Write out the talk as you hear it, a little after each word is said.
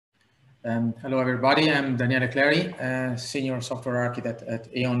Hello, everybody. I'm Daniele Clery, Senior Software Architect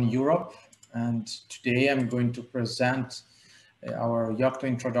at AAEON Europe. And today I'm going to present our Yocto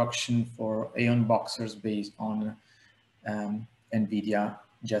introduction for AAEON Boxers based on NVIDIA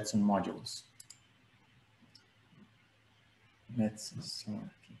Jetson modules. Let's start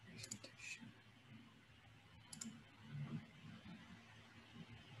the presentation.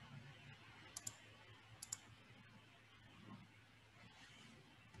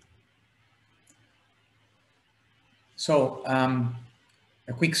 So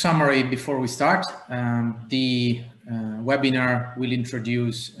a quick summary before we start. The webinar will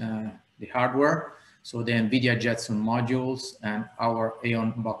introduce the hardware, so the NVIDIA Jetson modules and our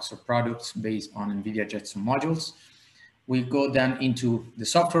AAEON Boxer products based on NVIDIA Jetson modules. We'll go then into the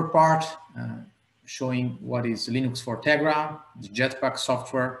software part, showing what is Linux for Tegra, the Jetpack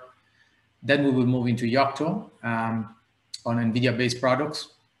software. Then we will move into Yocto on NVIDIA-based products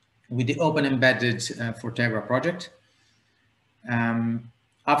with the Open Embedded for Tegra project.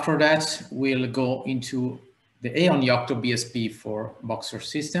 After that, we'll go into the AAEON Yocto BSP for Boxer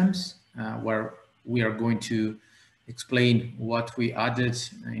systems, where we are going to explain what we added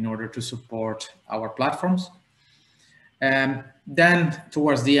in order to support our platforms. Then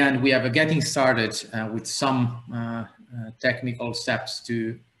towards the end, we have a getting started with some technical steps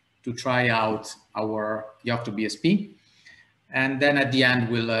to try out our Yocto BSP. And then at the end,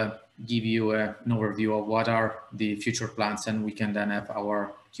 we'll give you an overview of what are the future plans, and we can then have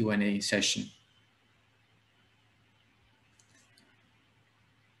our Q&A session.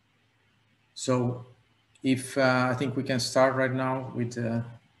 So if I think we can start right now with the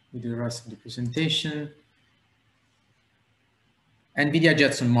rest of the presentation. NVIDIA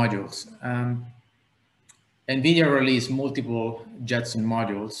Jetson modules. NVIDIA released multiple Jetson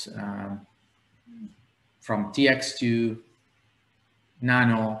modules from TX2,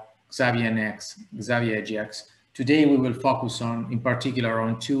 Nano, Xavier NX, Xavier EGX. Today we will focus on, in particular,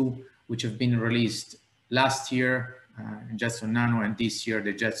 on two which have been released last year, Jetson Nano, and this year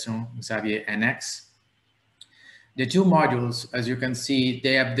the Jetson Xavier NX. The two modules, as you can see,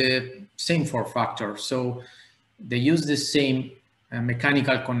 they have the same form factor. So they use the same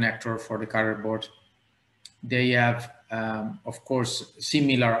mechanical connector for the carrier board. They have, of course,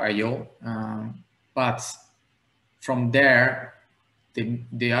 similar I/O, but from there,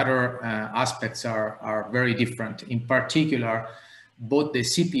 the other aspects are very different. In particular, both the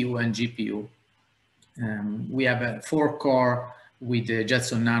CPU and GPU. We have a 4-core with the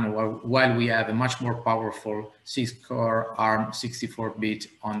Jetson Nano, while we have a much more powerful 6-core ARM 64-bit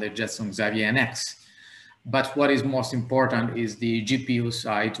on the Jetson Xavier NX. But what is most important is the GPU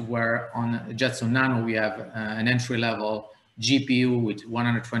side, where on Jetson Nano we have an entry-level GPU with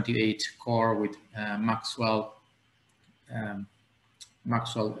 128 core with Maxwell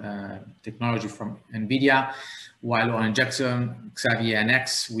technology from NVIDIA, while on Jetson Xavier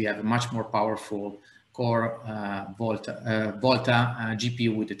NX we have a much more powerful core Volta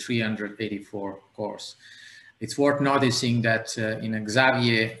GPU with the 384 cores. It's worth noticing that in a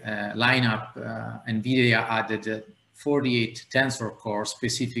Xavier lineup, NVIDIA added 48 tensor cores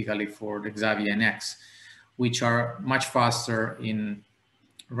specifically for the Xavier NX, which are much faster in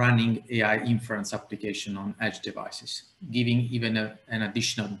running AI inference application on edge devices, giving even an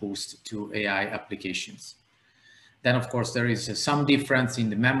additional boost to AI applications. Then, of course, there is some difference in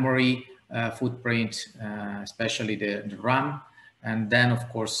the memory footprint, especially the RAM. And then, of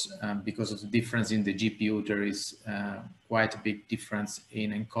course, because of the difference in the GPU, there is quite a big difference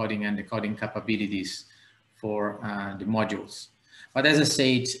in encoding and decoding capabilities for the modules. But as I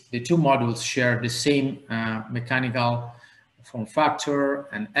said, the two modules share the same mechanical form factor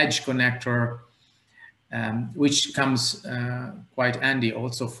and edge connector, which comes quite handy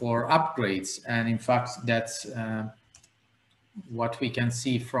also for upgrades. And in fact, that's what we can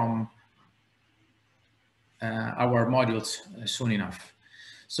see from our modules soon enough.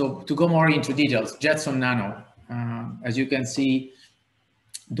 So to go more into details, Jetson Nano, as you can see,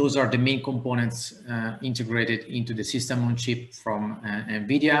 those are the main components integrated into the system on chip from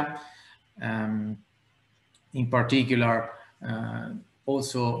NVIDIA. In particular,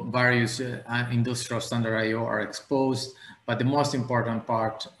 also various industrial standard I/O are exposed, but the most important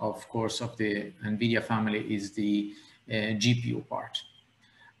part, of course, of the NVIDIA family is the GPU part.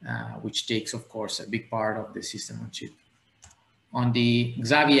 Which takes, of course, a big part of the system on chip. On the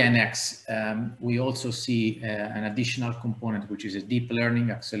Xavier NX, we also see an additional component, which is a deep learning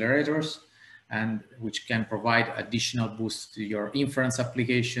accelerators, and which can provide additional boost to your inference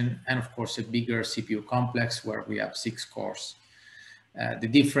application, and of course, a bigger CPU complex where we have 6 cores. The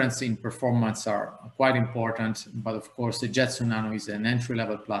difference in performance are quite important, but of course the Jetson Nano is an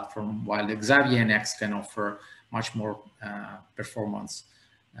entry-level platform, while the Xavier NX can offer much more performance,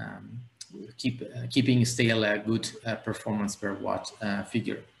 keeping still a good performance per watt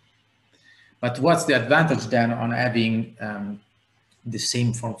figure. But what's the advantage then on having the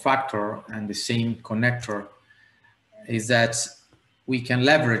same form factor and the same connector is that we can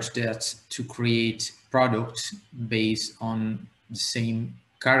leverage that to create products based on the same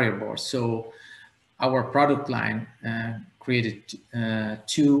carrier board. So our product line created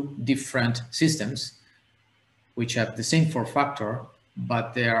two different systems which have the same form factor,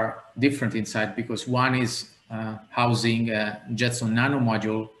 but they are different inside, because one is housing a Jetson Nano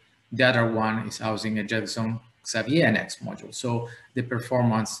module, the other one is housing a Jetson Xavier NX module. So the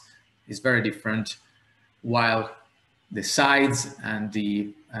performance is very different, while the size and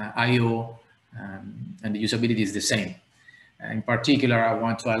the I/O and the usability is the same. In particular, I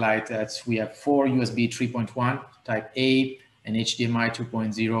want to highlight that we have 4 USB 3.1 Type A and HDMI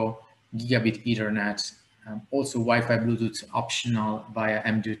 2.0 gigabit Ethernet, also Wi-Fi Bluetooth optional via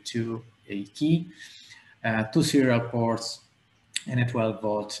M.2 a key, 2 serial ports, and a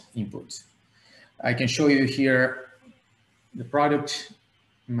 12-volt input. I can show you here the product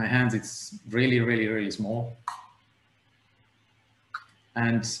in my hands. It's really small.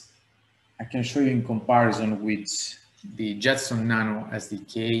 And I can show you in comparison with the Jetson Nano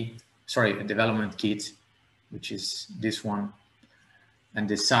SDK, sorry, a development kit, which is this one, and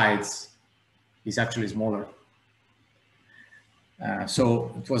the size is actually smaller.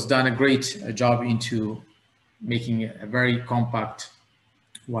 So it was done a great job into making a very compact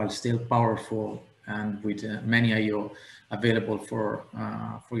while still powerful and with many I/O available for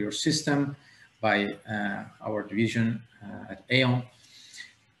your system by our division at AAEON.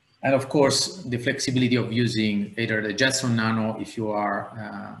 And of course, the flexibility of using either the Jetson Nano if you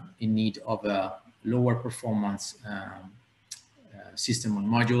are in need of a lower performance system on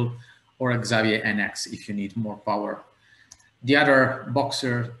module, or Xavier NX if you need more power. The other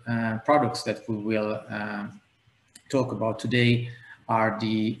Boxer products that we will talk about today are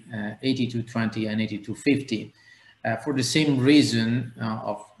the 8220 and 8250. For the same reason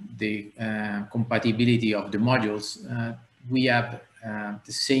of the compatibility of the modules, we have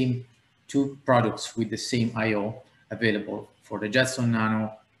the same two products with the same I/O available for the Jetson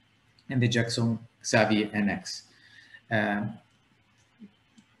Nano and the Jetson Xavier NX.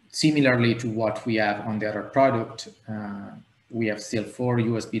 Similarly to what we have on the other product, we have still 4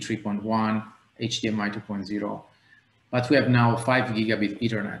 USB 3.1, HDMI 2.0, but we have now 5 gigabit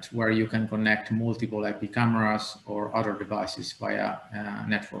Ethernet, where you can connect multiple IP cameras or other devices via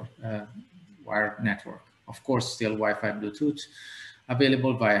wired network. Of course, still Wi-Fi Bluetooth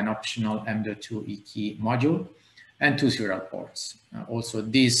available via an optional M.2 e key module and 2 serial ports. Also,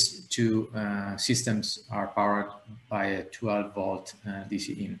 these two systems are powered by a 12-volt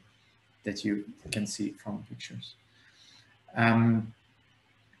DC in that you can see from pictures.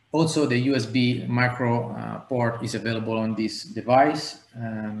 Also, the USB micro port is available on this device.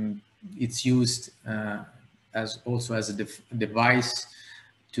 It's used as a device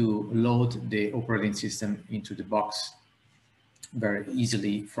to load the operating system into the box very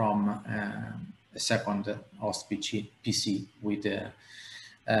easily from a second host PC with your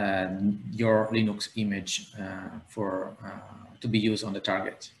Linux image to be used on the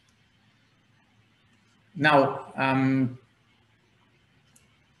target. Now,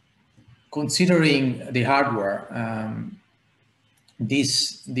 considering the hardware,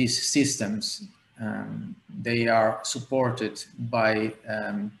 these systems, they are supported by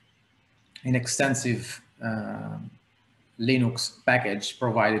an extensive Linux package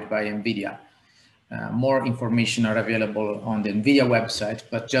provided by NVIDIA. More information are available on the NVIDIA website,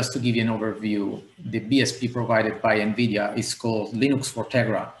 but just to give you an overview, the BSP provided by NVIDIA is called Linux for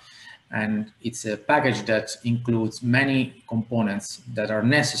Tegra, and it's a package that includes many components that are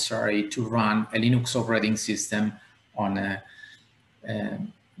necessary to run a Linux operating system on a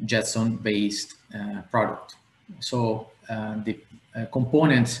Jetson-based product. So the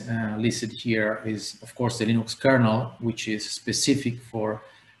component listed here is, of course, the Linux kernel, which is specific for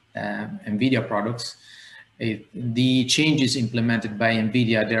NVIDIA products. The changes implemented by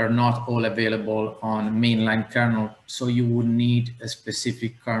NVIDIA, they are not all available on mainline kernel, so you would need a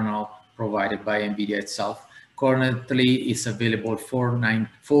specific kernel provided by NVIDIA itself. Currently, it's available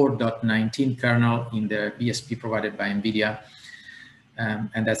 4.19 kernel in the BSP provided by NVIDIA,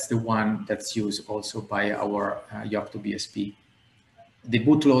 and that's the one that's used also by our Yocto BSP. The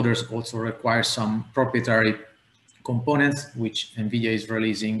bootloaders also require some proprietary components, which NVIDIA is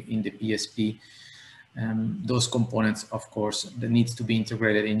releasing in the BSP Those components, of course, that needs to be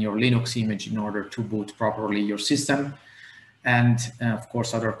integrated in your Linux image in order to boot properly your system. And of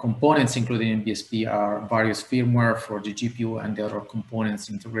course, other components included in BSP are various firmware for the GPU and the other components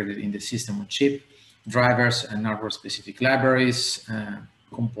integrated in the system on chip, drivers and hardware-specific libraries,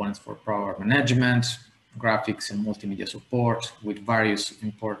 components for power management, graphics and multimedia support with various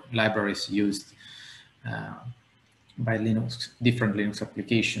import libraries used by Linux, different Linux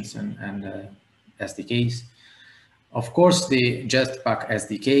applications and SDKs. Of course, the Jetpack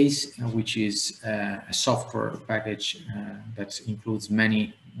SDKs, which is a software package that includes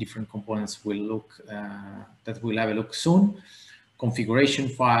many different components, that we'll have a look soon. Configuration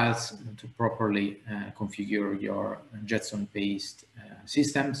files to properly configure your Jetson-based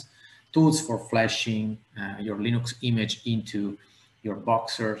systems, tools for flashing your Linux image into your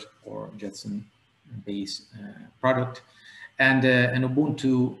Boxer or Jetson-based product, and an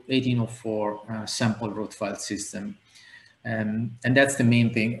Ubuntu 18.04 sample root file system. And that's the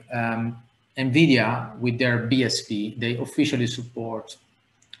main thing. NVIDIA, with their BSP, they officially support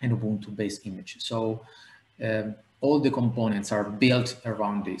an Ubuntu-based image. So all the components are built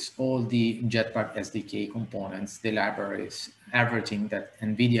around this. All the Jetpack SDK components, the libraries, everything that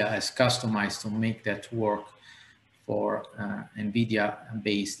NVIDIA has customized to make that work for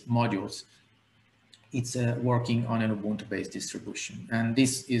NVIDIA-based modules, it's working on an Ubuntu-based distribution. And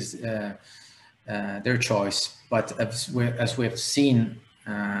this is their choice. But as we have seen,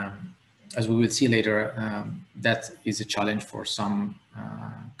 as we will see later, that is a challenge for some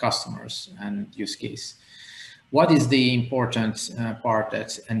customers and use case. What is the important part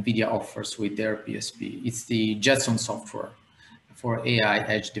that NVIDIA offers with their BSP? It's the Jetson software for AI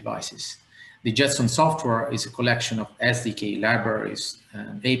edge devices. The Jetson software is a collection of SDK libraries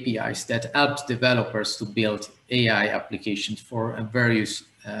and APIs that help developers to build AI applications for various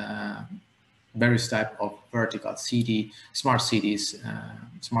type of vertical smart cities,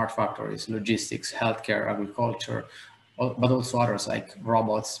 smart factories, logistics, healthcare, agriculture, but also others like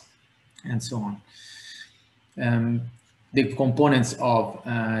robots and so on. The components of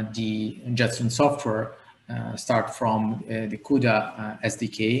the Jetson software start from the CUDA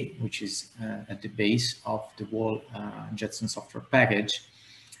SDK, which is at the base of the whole Jetson software package.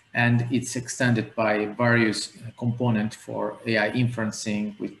 And it's extended by various components for AI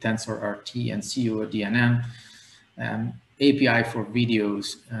inferencing with TensorRT and CUDNN, API for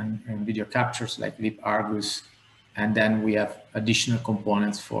videos and video captures like libArgus. And then we have additional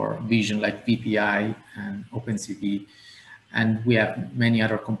components for vision like VPI and OpenCV. And we have many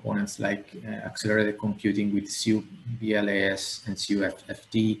other components like accelerated computing with CuBLAS and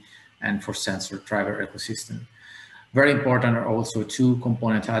CuFFT, and for sensor driver ecosystem. Very important are also two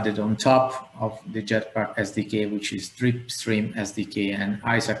components added on top of the Jetpack SDK, which is Dripstream SDK and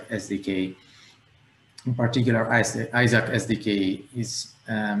Isaac SDK. In particular, Isaac SDK is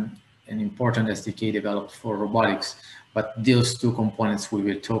an important SDK developed for robotics, but those two components we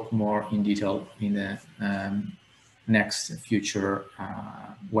will talk more in detail in the next future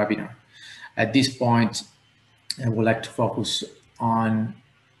webinar. At this point, I would like to focus on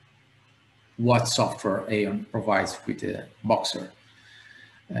what software AAEON provides with the Boxer.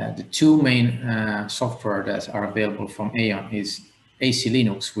 The two main software that are available from AAEON is AC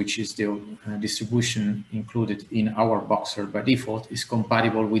Linux, which is the distribution included in our Boxer by default, is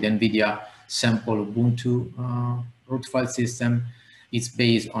compatible with NVIDIA sample Ubuntu root file system. It's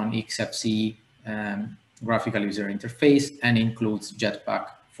based on XFCE graphical user interface and includes Jetpack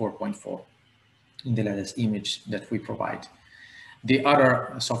 4.4 in the latest image that we provide. The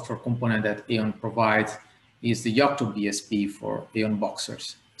other software component that AAEON provides is the Yocto BSP for AAEON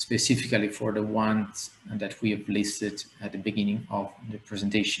Boxers, specifically for the ones that we have listed at the beginning of the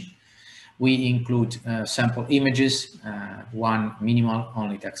presentation. We include sample images, one minimal,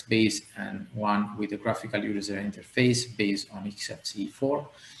 only text-based, and one with a graphical user interface based on XFCE4.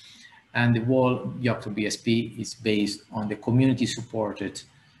 And the whole Yocto BSP is based on the community-supported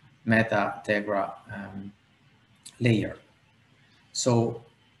Meta Tegra layer. So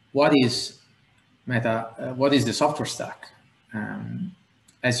what is the software stack?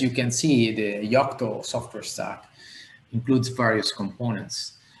 As you can see, the Yocto software stack includes various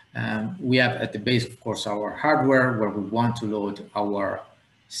components. We have at the base, of course, our hardware where we want to load our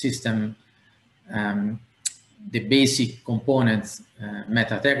system. The basic components,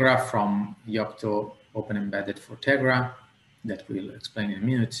 Meta Tegra from Yocto Open Embedded for Tegra, that we'll explain in a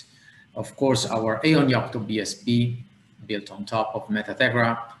minute. Of course, our AAEON Yocto BSP built on top of Meta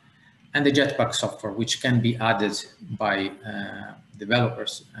Tegra, and the Jetpack software, which can be added by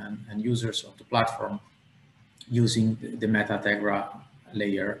developers and users of the platform using the Meta Tegra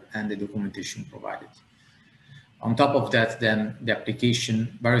layer and the documentation provided. On top of that, then the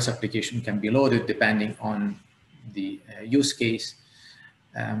various applications can be loaded depending on the use case.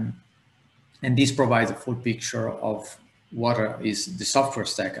 And this provides a full picture of what is the software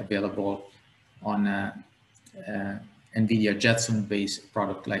stack available on NVIDIA Jetson-based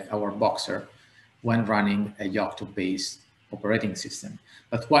product like our Boxer when running a Yocto-based operating system.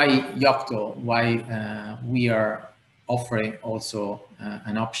 But why Yocto? Why we are offering also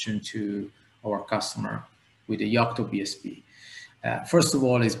an option to our customer with the Yocto BSP? First of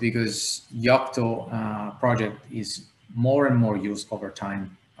all, is because Yocto project is more and more used over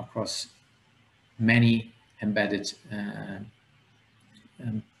time across many embedded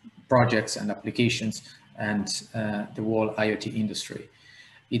projects and applications and the whole IoT industry.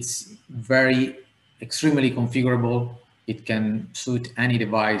 It's extremely configurable. It can suit any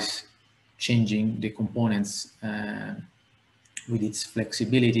device, changing the components with its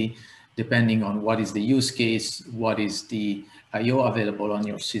flexibility, depending on what is the use case, what is the I/O available on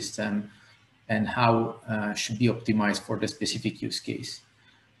your system, and how should be optimized for the specific use case.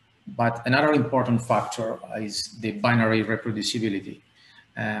 But another important factor is the binary reproducibility.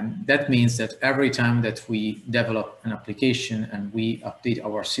 That means that every time that we develop an application and we update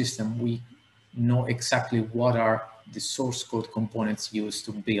our system, we know exactly what are the source code components used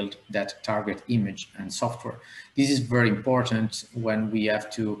to build that target image and software. This is very important when we have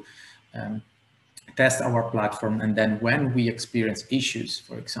to test our platform, and then when we experience issues,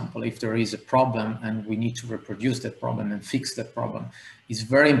 for example, if there is a problem and we need to reproduce that problem and fix that problem, it's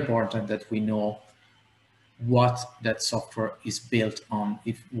very important that we know what that software is built on,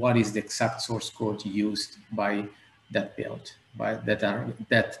 what is the exact source code used by that build, by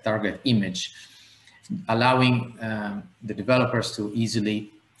that target image, allowing the developers to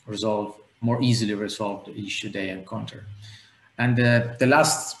more easily resolve the issue they encounter. And the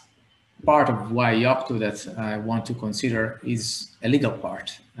last part of why Yocto that I want to consider is a legal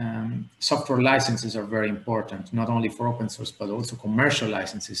part. Software licenses are very important, not only for open source, but also commercial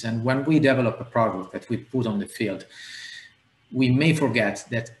licenses. And when we develop a product that we put on the field, we may forget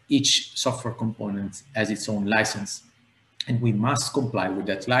that each software component has its own license, and we must comply with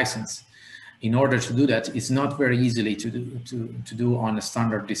that license. In order to do that, it's not very easily to do on a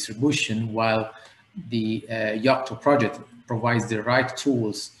standard distribution, while the Yocto project provides the right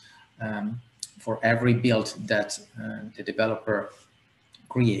tools for every build that the developer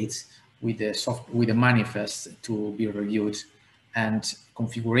creates with the manifest to be reviewed and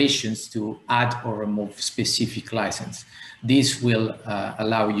configurations to add or remove specific license. This will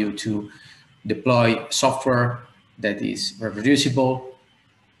allow you to deploy software that is reproducible,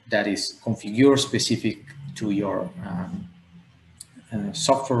 that is configured specific to your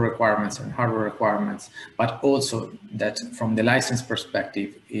software requirements and hardware requirements, but also that from the license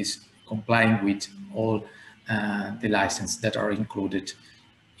perspective is complying with all the licenses that are included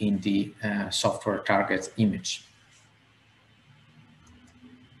in the software target image.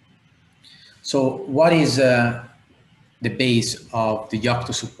 So what is the base of the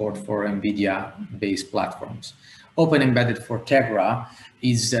Yocto support for NVIDIA-based platforms? Open Embedded for Tegra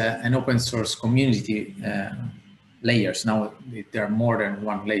is an open source community layers. Now there are more than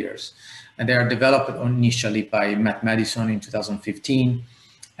one layers, and they are developed initially by Matt Madison in 2015,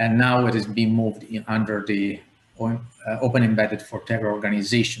 and now it has been moved under the Open Embedded for Tegra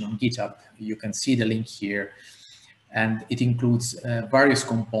organization on GitHub. You can see the link here, and it includes various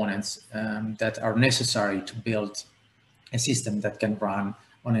components that are necessary to build a system that can run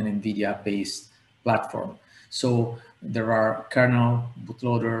on an NVIDIA-based platform. So there are kernel,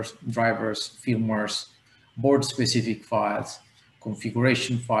 bootloaders, drivers, firmwares, board-specific files,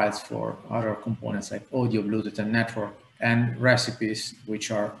 configuration files for other components like audio, Bluetooth, and network, and recipes,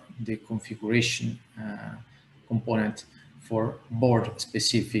 which are the configuration component for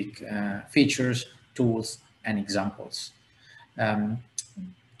board-specific features, tools, and examples.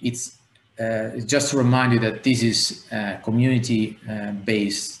 It's just to remind you that this is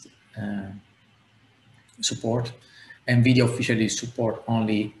community-based support. NVIDIA officially support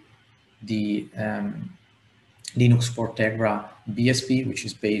only the Linux for Tegra BSP, which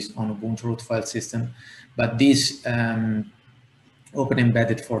is based on Ubuntu root file system. But this Open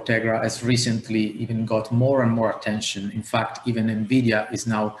Embedded for Tegra has recently even got more and more attention. In fact, even NVIDIA is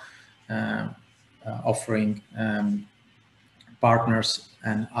now offering partners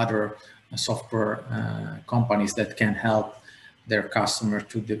and other software companies that can help their customers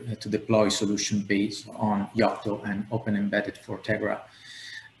to deploy solution based on Yocto and Open Embedded for Tegra.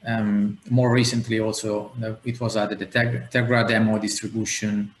 More recently also, it was added the Tegra demo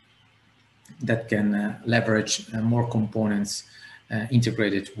distribution that can leverage more components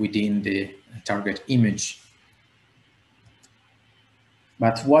integrated within the target image.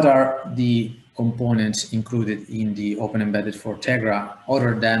 But what are the components included in the Open Embedded for Tegra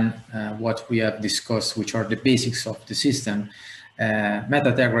other than what we have discussed, which are the basics of the system?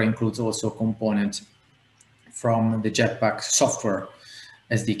 MetaTegra includes also components from the Jetpack software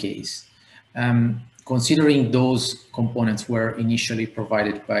SDKs. Considering those components were initially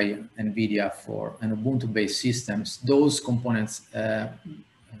provided by NVIDIA for an Ubuntu-based systems, those components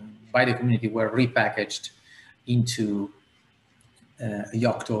by the community were repackaged into a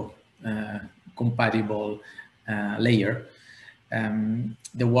Yocto compatible layer.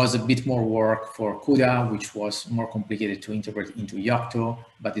 There was a bit more work for CUDA, which was more complicated to integrate into Yocto,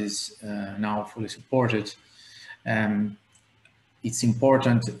 but is now fully supported. It's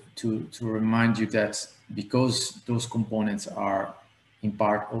important to remind you that because those components are in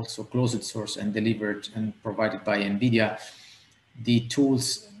part also closed source and delivered and provided by NVIDIA, the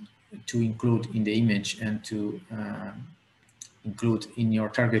tools to include in the image and to include in your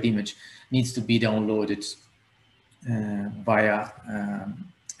target image needs to be downloaded via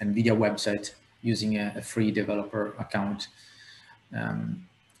NVIDIA website using a free developer account.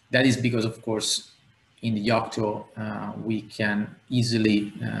 That is because, of course, in the Yocto, we can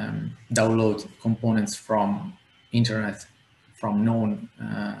easily download components from internet, from known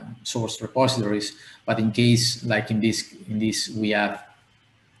source repositories. But in case, like in this, we have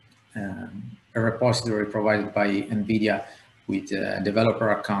a repository provided by NVIDIA with a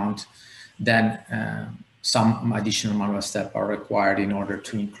developer account, then some additional manual steps are required in order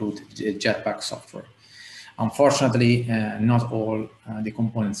to include the Jetpack software. Unfortunately, not all the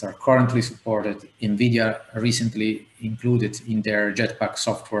components are currently supported. NVIDIA recently included in their Jetpack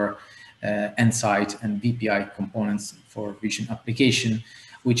software Nsight and VPI components for vision application,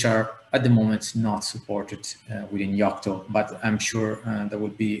 which are at the moment not supported within Yocto, but I'm sure there will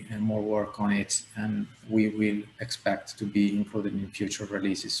be more work on it, and we will expect to be included in future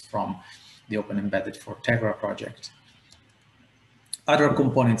releases from the Open Embedded for Tegra project. Other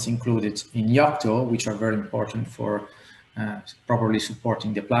components included in Yocto, which are very important for properly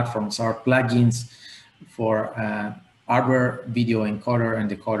supporting the platforms, are plugins for hardware, video encoder and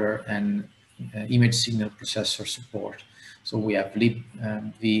decoder, and image signal processor support. So we have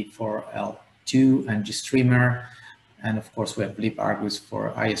libv for L2 and GStreamer, and of course we have libargus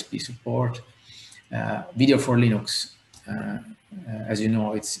for ISP support. Video for Linux, as you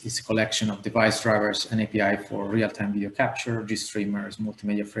know, it's a collection of device drivers and API for real-time video capture. GStreamer is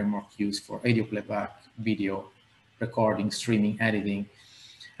multimedia framework used for audio playback, video recording, streaming, editing,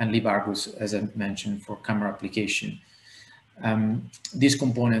 and libargus, as I mentioned, for camera application. These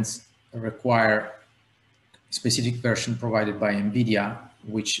components require specific version provided by NVIDIA,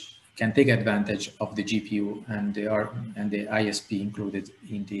 which can take advantage of the GPU and the ISP included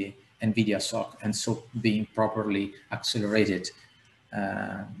in the NVIDIA SoC, and so being properly accelerated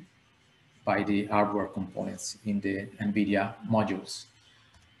by the hardware components in the NVIDIA modules.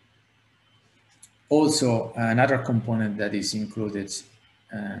 Also, another component that is included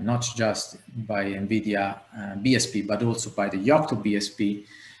not just by NVIDIA BSP, but also by the Yocto BSP,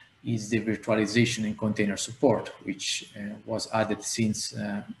 is the virtualization and container support, which was added since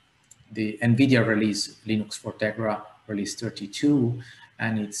the NVIDIA release Linux for Tegra release 32,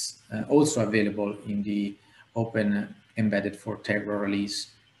 and it's also available in the Open Embedded for Tegra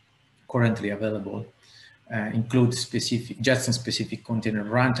release currently available. Includes specific Jetson specific container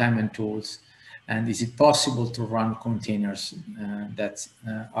runtime and tools. And is it possible to run containers that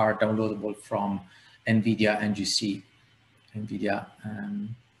are downloadable from NVIDIA NGC, NVIDIA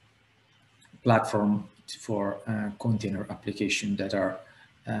platform for container application that are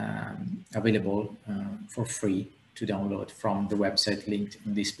available for free to download from the website linked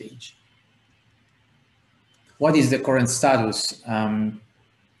in this page. What is the current status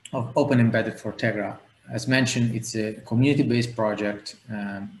of Open Embedded for Tegra? As mentioned, it's a community-based project.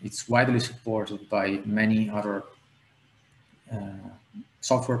 It's widely supported by many other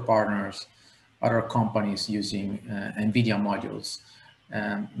software partners, other companies using NVIDIA modules,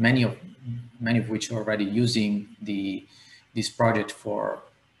 many of which are already using this project for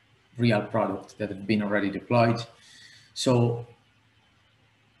real products that have been already deployed. So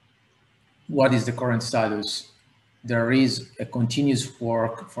what is the current status? There is a continuous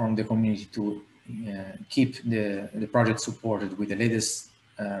work from the community to keep the project supported with the latest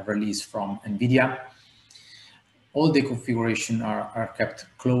release from NVIDIA. All the configuration are kept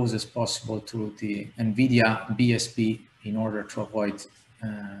close as possible to the NVIDIA BSP in order to avoid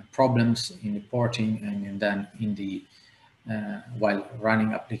problems in the porting and then in the while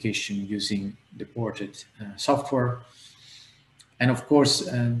running application using the ported software. And of course,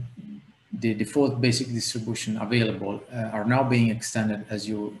 the default basic distribution available are now being extended,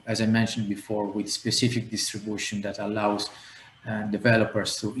 as I mentioned before, with specific distribution that allows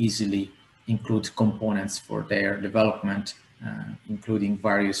developers to easily include components for their development, including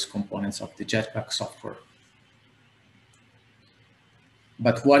various components of the Jetpack software.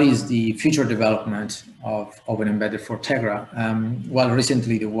 But what is the future development of Open Embedded for Tegra? Well,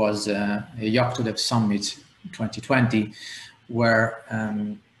 recently there was a Yocto Dev Summit 2020, where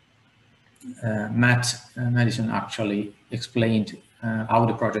Matt Madison actually explained how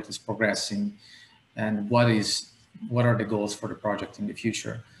the project is progressing and what are the goals for the project in the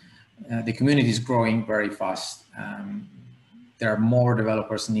future. The community is growing very fast. There are more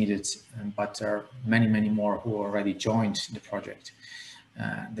developers needed, but there are many, many more who already joined the project.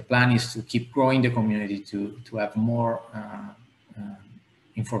 The plan is to keep growing the community, to have more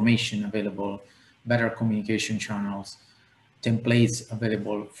information available, better communication channels, templates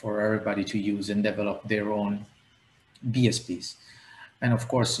available for everybody to use and develop their own BSPs. And of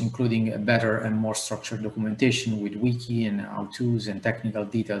course, including a better and more structured documentation with wiki and how-tos and technical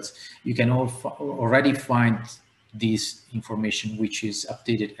details. You can already find this information, which is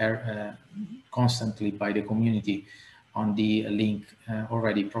updated constantly by the community on the link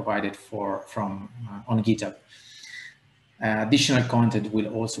already provided from on GitHub. Additional content will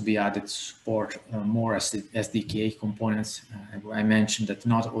also be added to support more SDK components. I mentioned that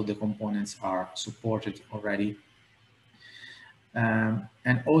not all the components are supported already.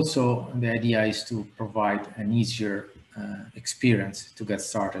 And also the idea is to provide an easier experience to get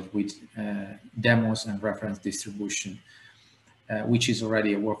started with demos and reference distribution, which is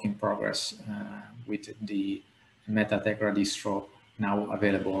already a work in progress with the Meta Tegra distro now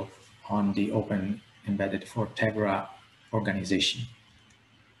available on the Open Embedded for Tegra organization.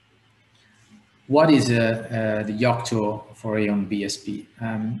 What is the Yocto for AAEON BSP?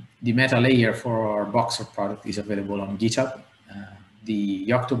 The meta layer for our Boxer product is available on GitHub. The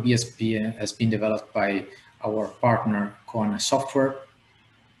Yocto BSP has been developed by our partner Kona Software,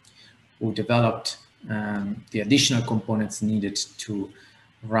 who developed the additional components needed to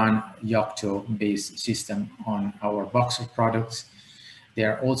run Yocto-based system on our Boxer products. They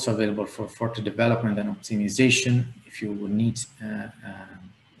are also available for further development and optimization if you will need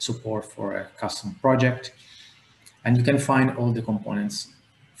support for a custom project. And you can find all the components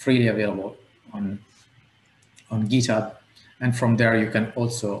freely available on GitHub. And from there, you can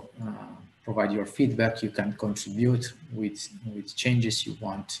also provide your feedback. You can contribute with changes you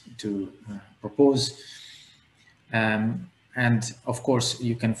want to propose. And of course,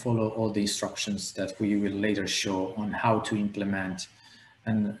 you can follow all the instructions that we will later show on how to implement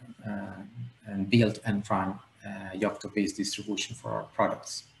and build and run Yocto-based distribution for our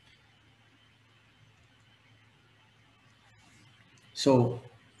products. So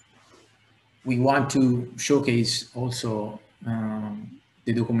we want to showcase also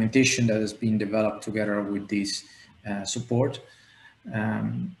the documentation that has been developed together with this support.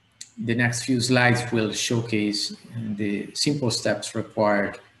 The next few slides will showcase the simple steps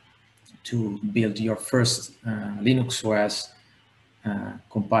required to build your first Linux OS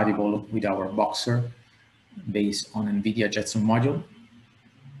compatible with our Boxer based on NVIDIA Jetson module.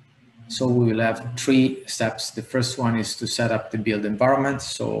 So we will have 3 steps. The first one is to set up the build environment.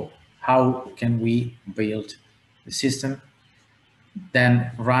 So how can we build the system?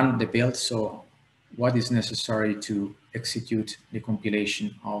 Then run the build. So what is necessary to execute the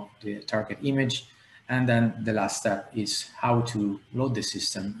compilation of the target image? And then the last step is how to load the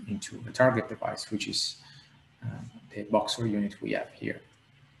system into a target device, which is the Boxer unit we have here.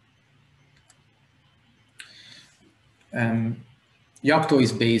 Yocto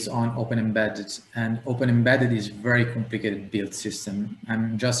is based on Open Embedded, and Open Embedded is a very complicated build system.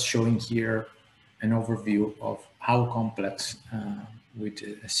 I'm just showing here an overview of how complex, with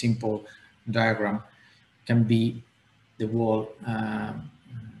a simple diagram, can be the whole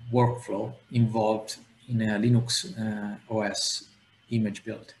workflow involved in a Linux OS image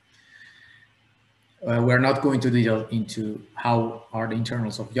build. We're not going to delve into how are the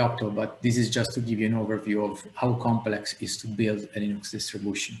internals of Yocto, but this is just to give you an overview of how complex it is to build a Linux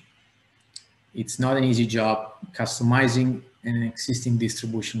distribution. It's not an easy job. Customizing an existing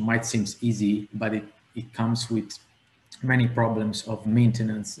distribution might seem easy, but it comes with many problems of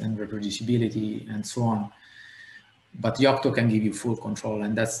maintenance and reproducibility and so on. But Yocto can give you full control,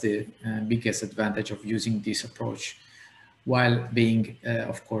 and that's the biggest advantage of using this approach, while being,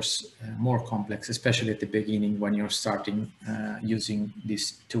 of course, more complex, especially at the beginning when you're starting using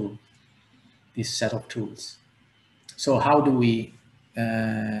this tool, this set of tools. So how do we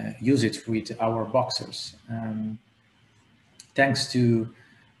use it with our Boxers? thanks to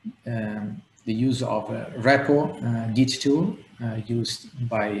the use of a repo Git tool used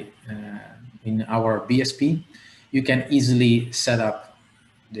by in our BSP, you can easily set up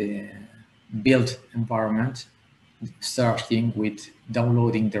the build environment, starting with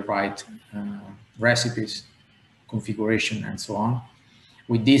downloading the right recipes, configuration, and so on.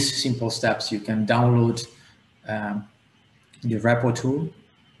 With these simple steps, you can download the repo tool,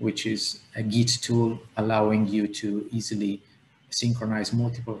 which is a Git tool allowing you to easily synchronize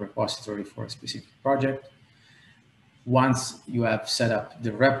multiple repositories for a specific project. Once you have set up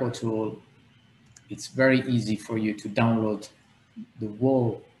the repo tool, it's very easy for you to download the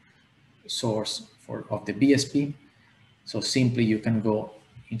whole source of the BSP. So simply you can go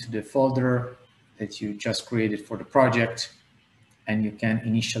into the folder that you just created for the project, and you can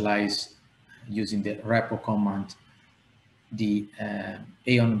initialize using the repo command the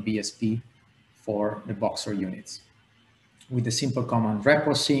AAEON BSP for the Boxer units. With the simple command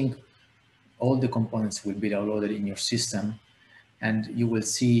repo sync, all the components will be downloaded in your system, and you will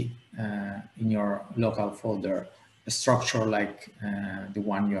see in your local folder a structure like the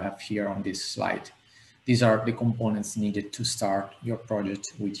one you have here on this slide. These are the components needed to start your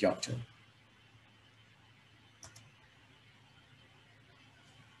project with Yocto.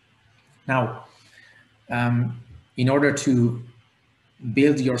 Now, in order to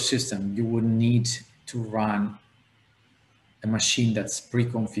build your system, you would need to run a machine that's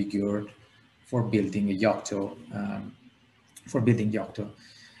pre-configured for building a Yocto.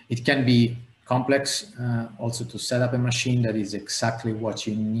 It can be complex also to set up a machine that is exactly what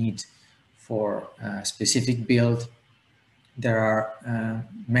you need for a specific build. There are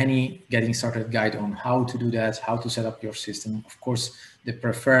many getting started guide on how to do that, how to set up your system. Of course, the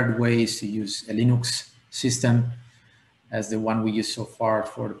preferred way is to use a Linux system as the one we used so far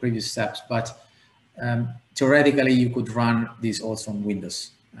for the previous steps, but theoretically you could run this also on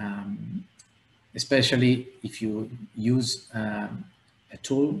Windows, especially if you use a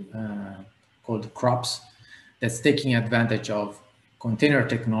tool called Crops that's taking advantage of container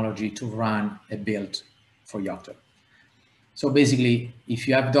technology to run a build for Yocto. So basically, if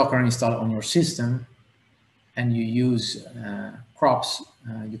you have Docker installed on your system and you use Crops,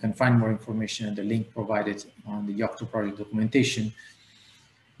 you can find more information at the link provided on the Yocto project documentation.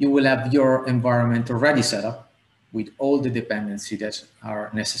 You will have your environment already set up with all the dependencies that are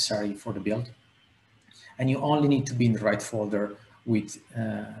necessary for the build. And you only need to be in the right folder with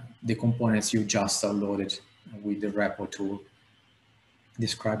the components you just downloaded with the repo tool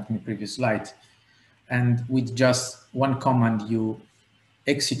described in the previous slide. And with just one command, you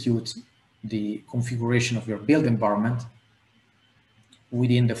execute the configuration of your build environment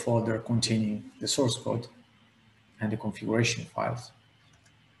within the folder containing the source code and the configuration files.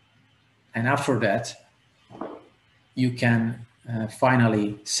 And after that, you can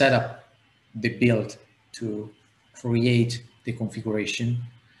finally set up the build to create the configuration.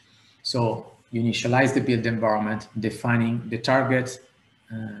 So you initialize the build environment, defining the target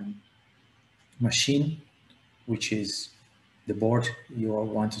machine, which is the board you all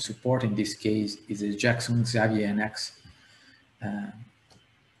want to support. In this case, is a Jetson Xavier NX,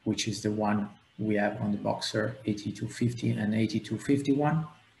 which is the one we have on the Boxer 8250 and 8251.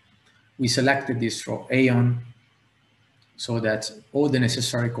 We selected this for AAEON so that all the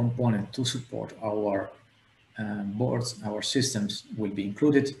necessary components to support our boards, our systems will be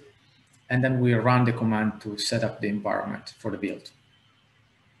included. And then we run the command to set up the environment for the build.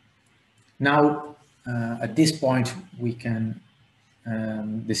 Now, at this point, we can,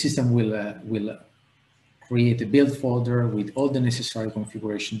 the system will create a build folder with all the necessary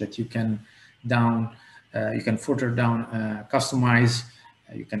configuration that you can further down customize.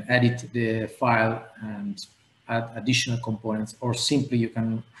 You can edit the file and add additional components, or simply you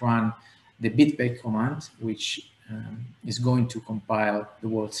can run the bitbake command, which is going to compile the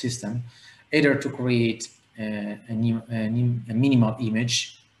whole system, either to create a minimal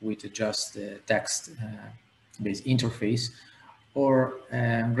image with just a text-based interface, or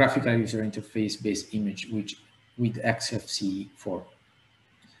graphical user interface-based image with XFCE4.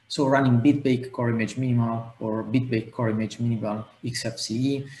 So running bitbake core image minimal or bitbake core image minimal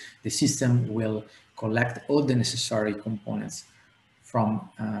XFCE, the system will collect all the necessary components from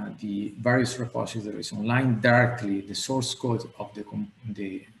the various repositories online, directly the source code of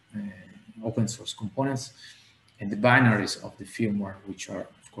the open source components and the binaries of the firmware, which are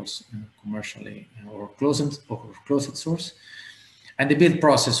of course commercially or closed source. And the build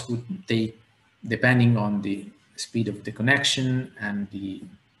process would take, depending on the speed of the connection and the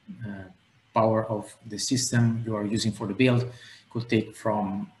power of the system you are using for the build, could take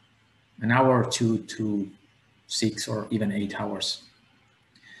from an hour or two to 6 or even 8 hours.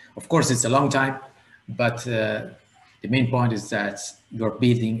 Of course, it's a long time, but the main point is that you're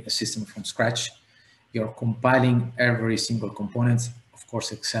building a system from scratch. You're compiling every single component, of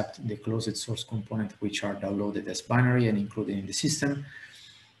course, except the closed source component, which are downloaded as binary and included in the system.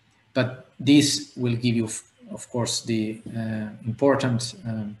 But this will give you, of course, the important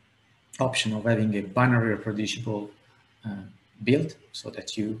option of having a binary reproducible build, so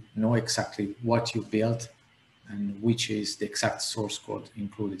that you know exactly what you built and which is the exact source code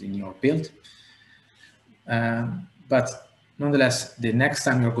included in your build. But nonetheless, the next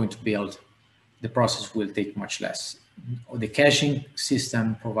time you're going to build, the process will take much less. The caching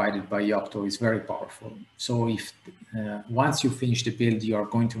system provided by Yocto is very powerful. So if once you finish the build, you are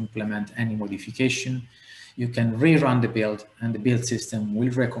going to implement any modification, you can rerun the build and the build system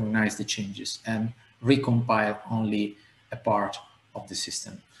will recognize the changes and recompile only a part of the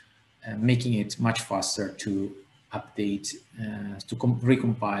system, making it much faster to update, to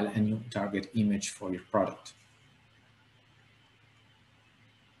recompile a new target image for your product.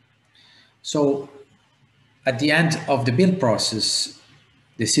 So at the end of the build process,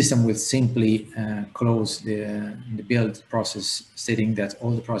 the system will simply close the build process, stating that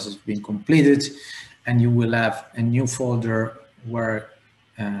all the process has been completed, and you will have a new folder where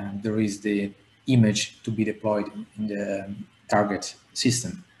there is the image to be deployed in the target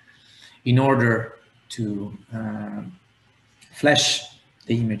system. In order to flash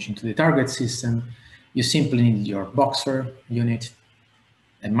the image into the target system, you simply need your Boxer unit,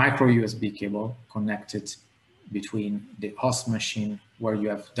 a micro USB cable connected between the host machine where you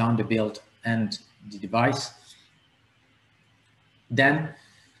have done the build and the device. Then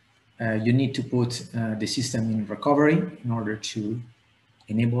you need to put the system in recovery in order to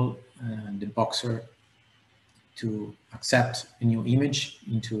enable the Boxer to accept a new image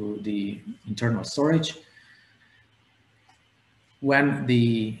into the internal storage. When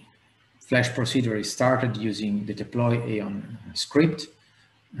the flash procedure is started using the deploy AAEON script,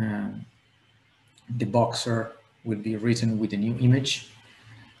 the Boxer will be written with a new image,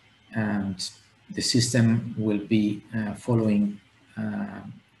 and the system will be following a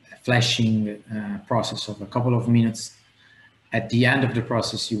flashing process of a couple of minutes. At the end of the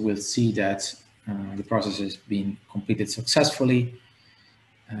process, you will see that the process has been completed successfully,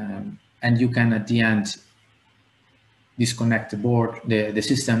 and you can at the end disconnect the board, the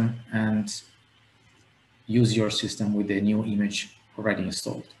system, and use your system with the new image already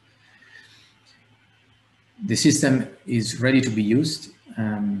installed. The system is ready to be used.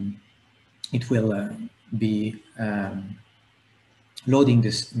 It will be loading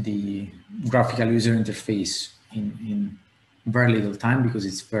the graphical user interface in very little time, because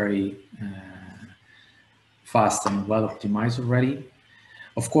it's very fast and well optimized already.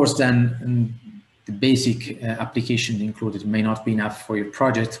 Of course, then the basic application included may not be enough for your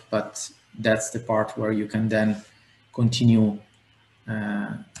project, but that's the part where you can then continue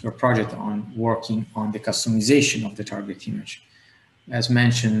your project on working on the customization of the target image. As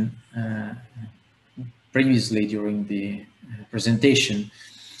mentioned previously during the presentation,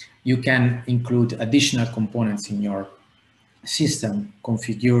 you can include additional components in your system,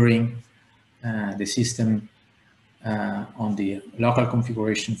 configuring the system on the local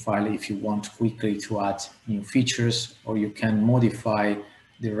configuration file if you want quickly to add new features, or you can modify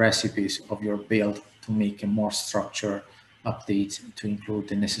the recipes of your build to make a more structured update to include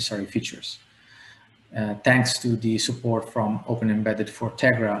the necessary features. Thanks to the support from Open Embedded for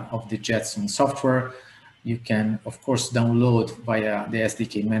Tegra of the Jetson software, you can, of course, download via the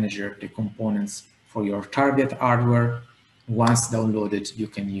SDK manager the components for your target hardware. Once downloaded, you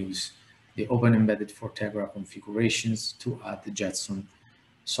can use the Open Embedded for Tegra configurations to add the Jetson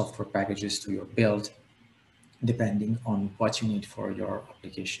software packages to your build, depending on what you need for your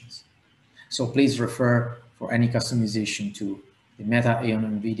applications. So please refer for any customization to the Meta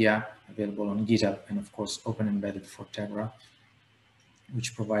AAEON NVIDIA, available on GitHub, and of course Open Embedded for Tegra,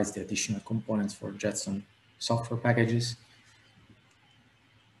 which provides the additional components for Jetson software packages.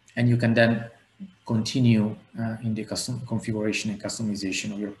 And you can then continue in the custom configuration and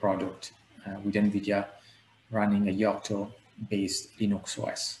customization of your product with NVIDIA running a Yocto-based Linux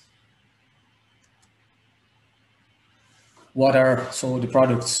OS. What are the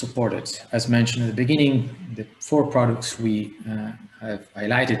products supported? As mentioned at the beginning, the 4 products we have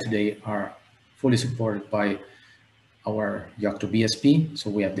highlighted today are fully supported by our Yocto BSP. So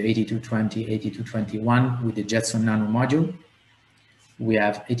we have the 8220, 8221 with the Jetson Nano module. We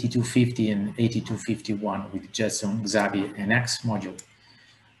have 8250 and 8251 with the Jetson Xavier NX module.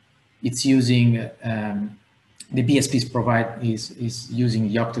 It's using The BSP is using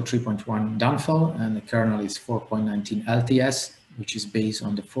Yocto 3.1 downfall, and the kernel is 4.19 LTS, which is based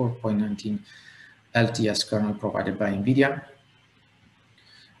on the 4.19 LTS kernel provided by NVIDIA.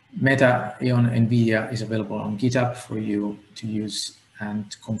 Meta AAEON NVIDIA is available on GitHub for you to use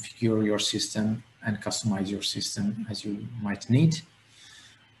and configure your system and customize your system as you might need.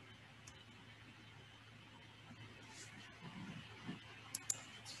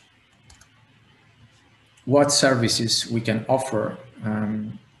 What services we can offer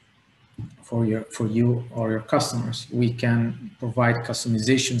for you or your customers? We can provide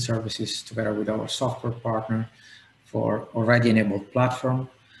customization services together with our software partner for already enabled platform,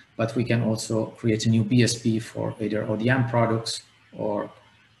 but we can also create a new BSP for either ODM products or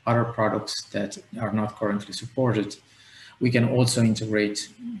other products that are not currently supported. We can also integrate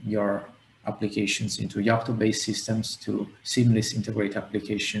your applications into Yocto-based systems to seamlessly integrate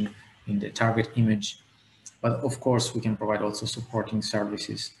application in the target image. But of course, we can provide also supporting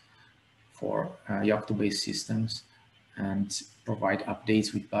services for Yocto-based systems and provide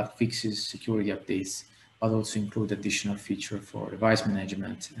updates with bug fixes, security updates, but also include additional feature for device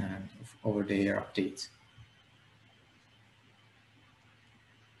management and over-the-air updates.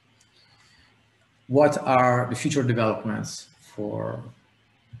 What are the future developments for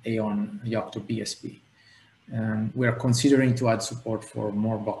AAEON Yocto BSP? We are considering to add support for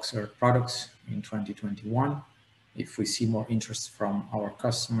more Boxer products in 2021. If we see more interest from our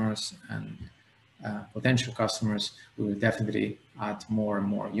customers and potential customers, we will definitely add more and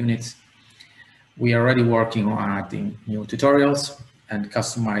more units. We are already working on adding new tutorials and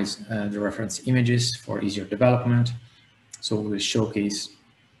customize the reference images for easier development. So we will showcase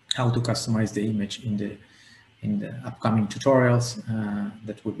how to customize the image in the upcoming tutorials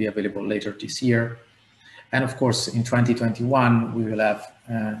that will be available later this year. And of course, in 2021, we will have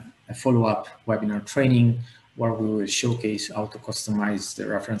a follow-up webinar training where we will showcase how to customize the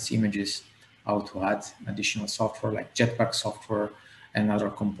reference images, how to add additional software like Jetpack software and other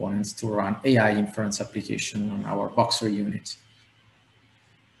components to run AI inference application on our Boxer unit.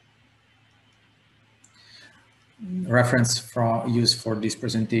 Reference used for this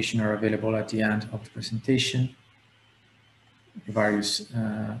presentation are available at the end of the presentation. The various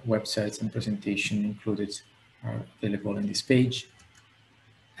websites and presentation included are available in this page.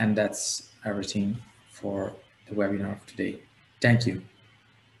 And that's everything for the webinar of today. Thank you.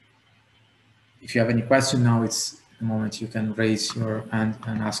 If you have any question now, it's the moment you can raise your hand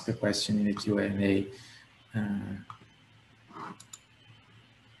and ask a question in the Q&A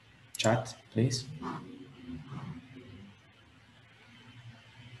chat, please.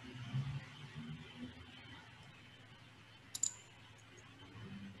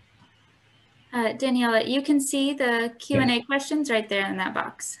 Daniela, you can see the Q&A questions right there in that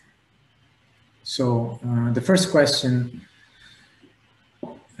box. So the first question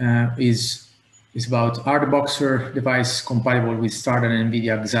is about, are the Boxer device compatible with standard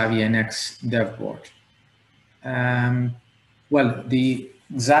NVIDIA Xavier NX dev board? Well, the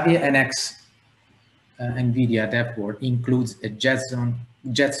Xavier NX NVIDIA dev board includes a Jetson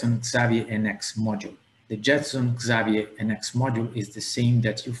Xavier NX module. The Jetson Xavier NX module is the same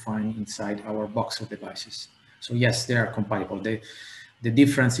that you find inside our Boxer devices. So yes, they are compatible. The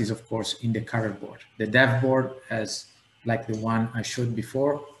difference is, of course, in the current board. The dev board, as like the one I showed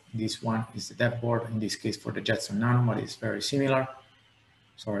before, this one is the dev board, in this case for the Jetson Nano, but it's very similar.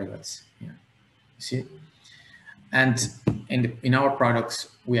 Sorry, that's, yeah, you see? And in our products,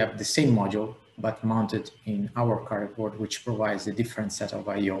 we have the same module, but mounted in our current board, which provides a different set of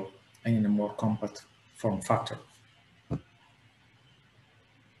I/O and in a more compact form factor.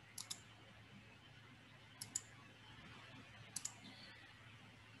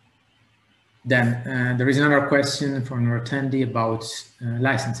 Then there is another question from our attendee about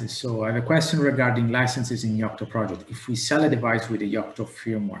licenses. So I have a question regarding licenses in Yocto Project. If we sell a device with a Yocto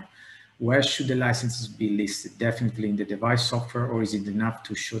firmware, where should the licenses be listed? Definitely in the device software, or is it enough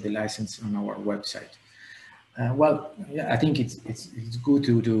to show the license on our website? Well, yeah, I think it's good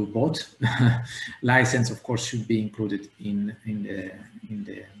to do both. License, of course, should be included in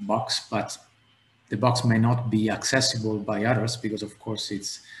the box, but the box may not be accessible by others because, of course,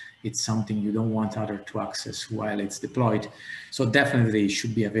 it's something you don't want others to access while it's deployed. So definitely it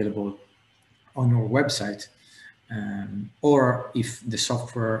should be available on your website, or if the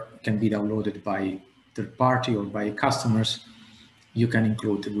software can be downloaded by third party or by customers, you can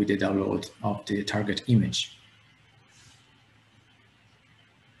include it with the download of the target image.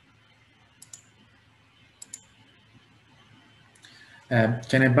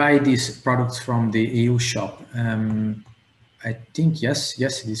 Can I buy these products from the EU shop? I think yes,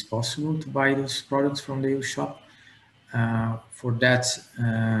 it is possible to buy those products from the EU shop. For that,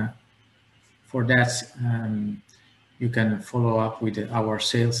 you can follow up with our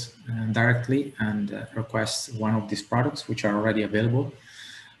sales directly and request one of these products, which are already available.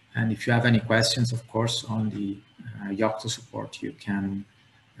 And if you have any questions, of course, on the Yocto support, you can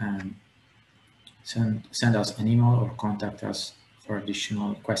send us an email or contact us for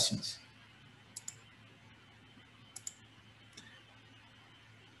additional questions.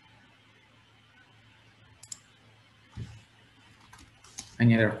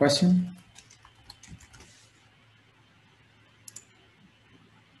 Any other question?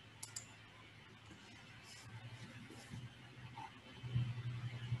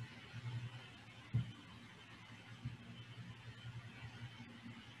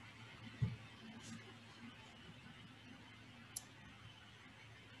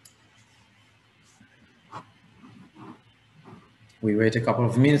 We wait a couple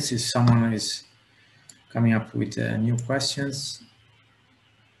of minutes if someone is coming up with new questions.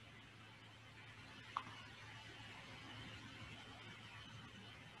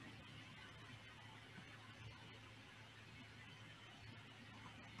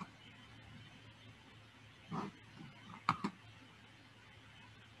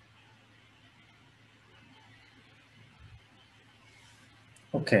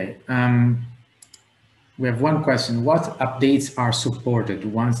 Okay, we have one question. What updates are supported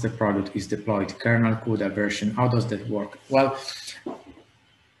once the product is deployed? Kernel, CUDA version, how does that work? Well,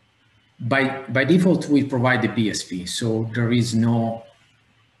 by default, we provide the BSP, so there is no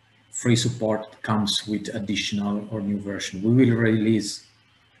free support that comes with additional or new version. We will release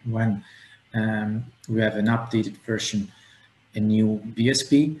when we have an updated version, a new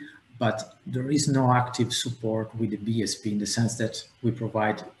BSP, but there is no active support with the BSP in the sense that we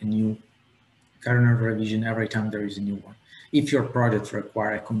provide a new kernel revision every time there is a new one. If your product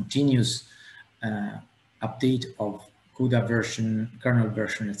requires a continuous update of CUDA version, kernel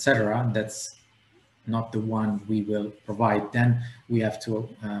version, etc., that's not the one we will provide. Then we have to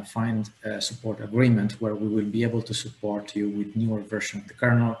find a support agreement where we will be able to support you with newer version of the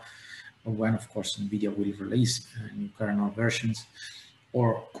kernel, when of course NVIDIA will release new kernel versions,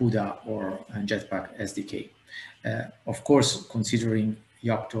 or CUDA or Jetpack SDK. Of course, considering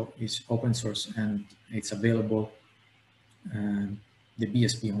Yocto is open source and it's available, the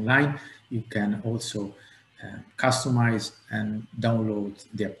BSP online, you can also customize and download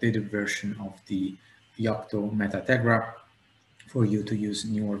the updated version of the Yocto Metategra for you to use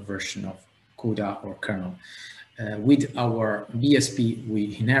newer version of CUDA or kernel. With our BSP,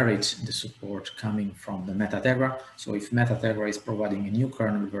 we inherit the support coming from the Metategra. So if Metategra is providing a new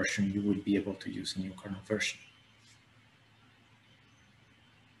kernel version, you will be able to use a new kernel version.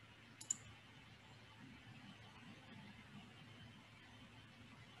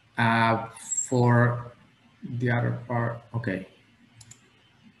 For the other part, okay.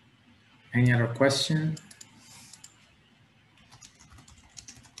 Any other question?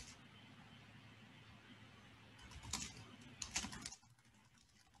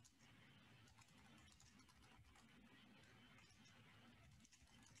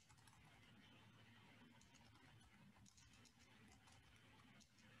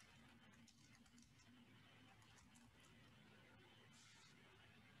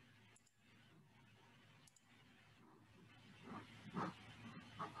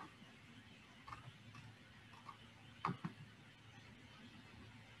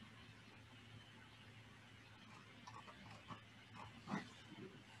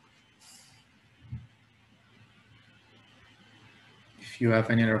 If you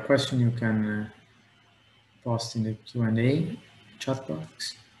have any other question, you can post in the Q&A chat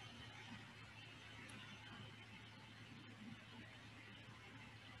box.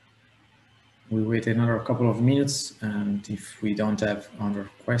 We wait another couple of minutes, and if we don't have other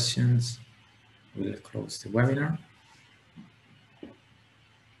questions, we'll close the webinar.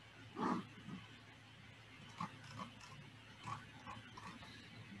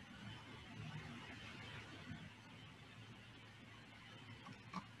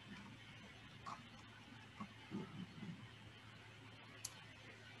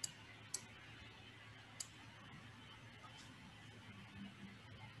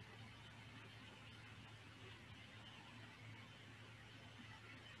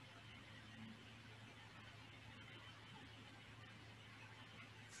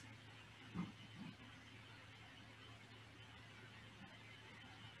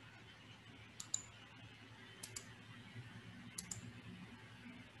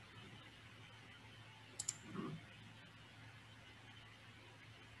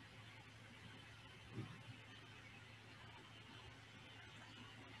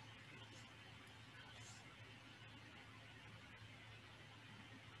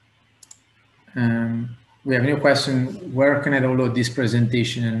 We have a new question. Where can I download this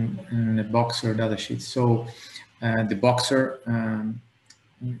presentation in the Boxer datasheet? So the Boxer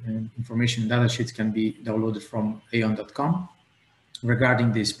information datasheet can be downloaded from aeon.com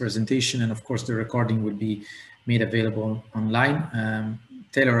regarding this presentation. And of course, the recording will be made available online.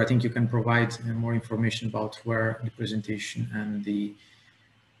 Taylor, I think you can provide more information about where the presentation and the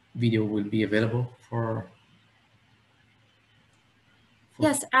video will be available for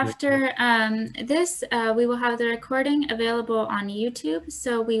yes, after this, we will have the recording available on YouTube.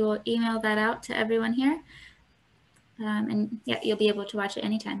 So we will email that out to everyone here. And yeah, you'll be able to watch it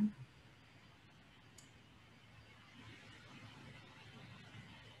anytime.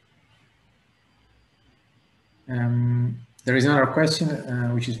 There is another question,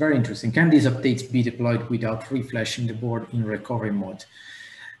 which is very interesting. Can these updates be deployed without refreshing the board in recovery mode?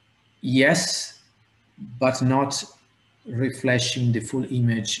 Yes, but not refreshing the full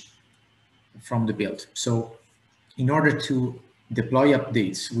image from the build. So in order to deploy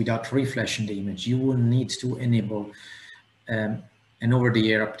updates without refreshing the image, you will need to enable an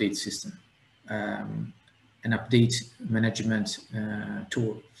over-the-air update system, an update management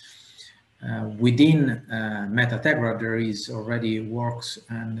tool. Within Metategra, there is already works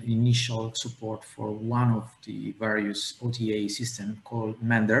and initial support for one of the various OTA systems called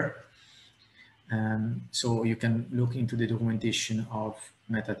Mender. So you can look into the documentation of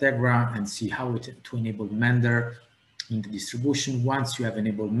Metategra and see how to enable Mender in the distribution. Once you have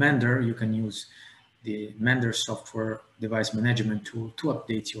enabled Mender, you can use the Mender software device management tool to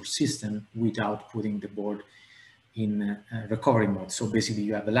update your system without putting the board in recovery mode. So basically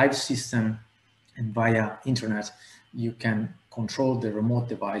you have a live system, and via internet, you can control the remote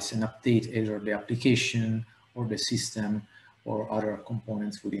device and update either the application or the system or other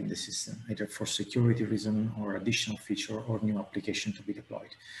components within the system, either for security reason or additional feature or new application to be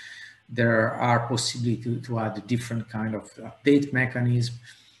deployed. There are possibilities to add a different kind of update mechanism.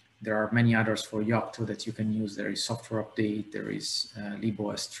 There are many others for Yocto that you can use. There is software update, there is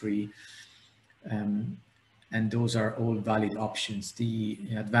libOS3, and those are all valid options. The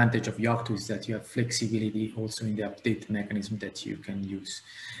advantage of Yocto is that you have flexibility also in the update mechanism that you can use.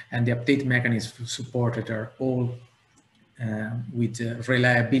 And the update mechanisms supported are all with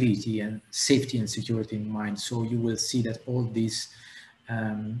reliability and safety and security in mind. So you will see that all these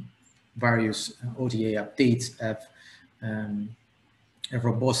various OTA updates have a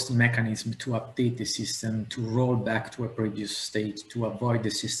robust mechanism to update the system, to roll back to a previous state, to avoid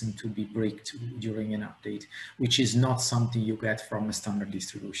the system to be breaked during an update, which is not something you get from a standard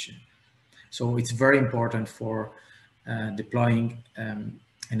distribution. So it's very important for deploying an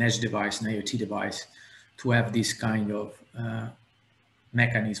edge device, an IoT device, to have this kind of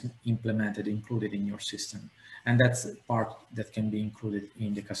mechanism implemented, included in your system. And that's a part that can be included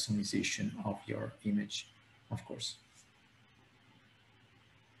in the customization of your image, of course.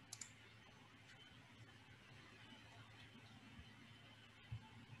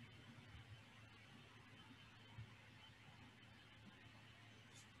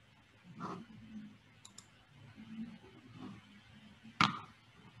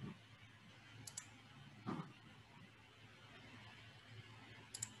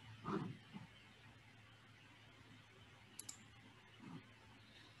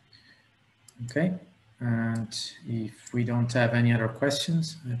 Okay, and if we don't have any other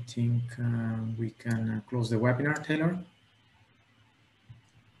questions, I think we can close the webinar, Taylor.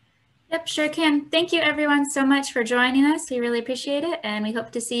 Yep, sure can. Thank you everyone so much for joining us. We really appreciate it, and we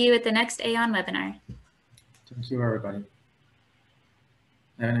hope to see you at the next AAEON webinar. Thank you, everybody.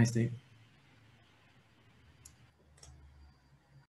 Have a nice day.